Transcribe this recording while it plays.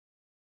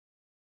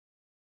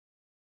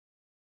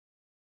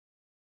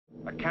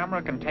A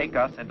camera can take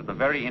us into the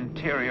very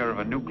interior of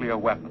a nuclear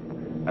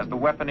weapon as the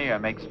weaponeer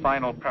makes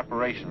final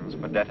preparations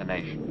for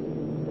detonation.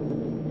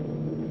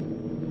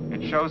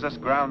 It shows us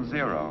ground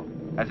zero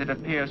as it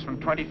appears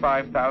from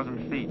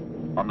 25,000 feet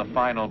on the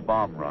final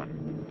bomb run.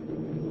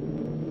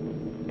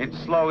 It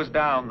slows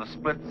down the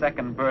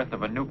split-second birth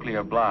of a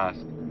nuclear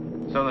blast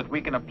so that we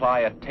can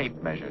apply a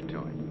tape measure to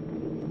it.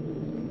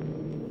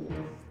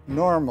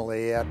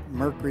 Normally at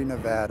Mercury,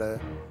 Nevada,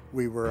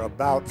 we were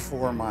about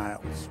 4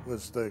 miles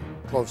was the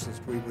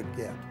closest we would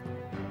get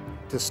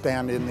to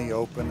stand in the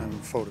open and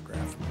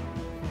photograph.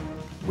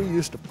 We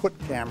used to put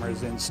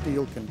cameras in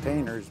steel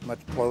containers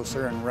much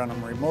closer and run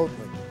them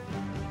remotely.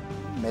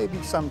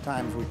 Maybe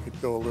sometimes we could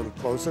go a little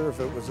closer if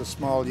it was a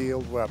small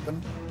yield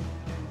weapon.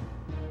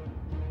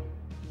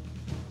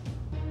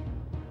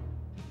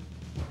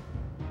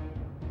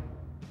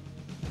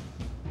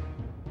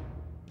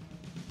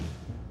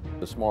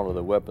 The smaller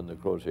the weapon, the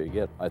closer you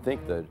get. I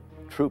think the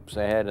troops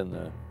they had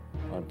on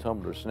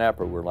Tumbler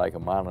Snapper were like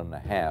 1.5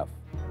 miles.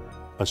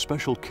 A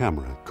special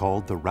camera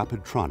called the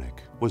Rapidtronic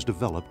was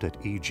developed at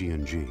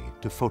EG&G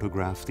to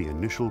photograph the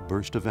initial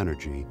burst of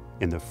energy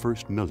in the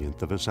first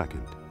millionth of a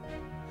second.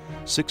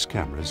 6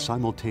 cameras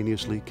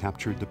simultaneously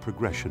captured the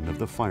progression of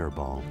the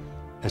fireball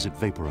as it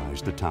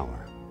vaporized the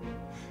tower.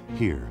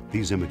 Here,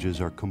 these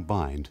images are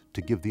combined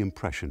to give the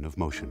impression of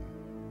motion.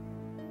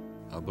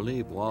 I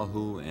believe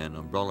Wahoo and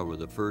Umbrella were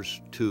the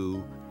first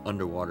 2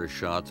 underwater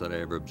shots that I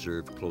ever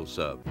observed close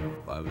up.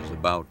 I was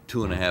about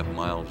 2.5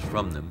 miles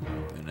from them,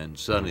 and then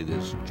suddenly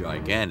this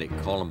gigantic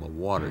column of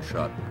water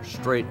shot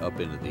straight up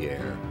into the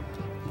air.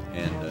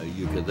 And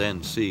you could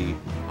then see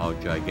how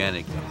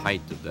gigantic the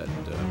height of that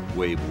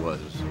wave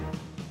was.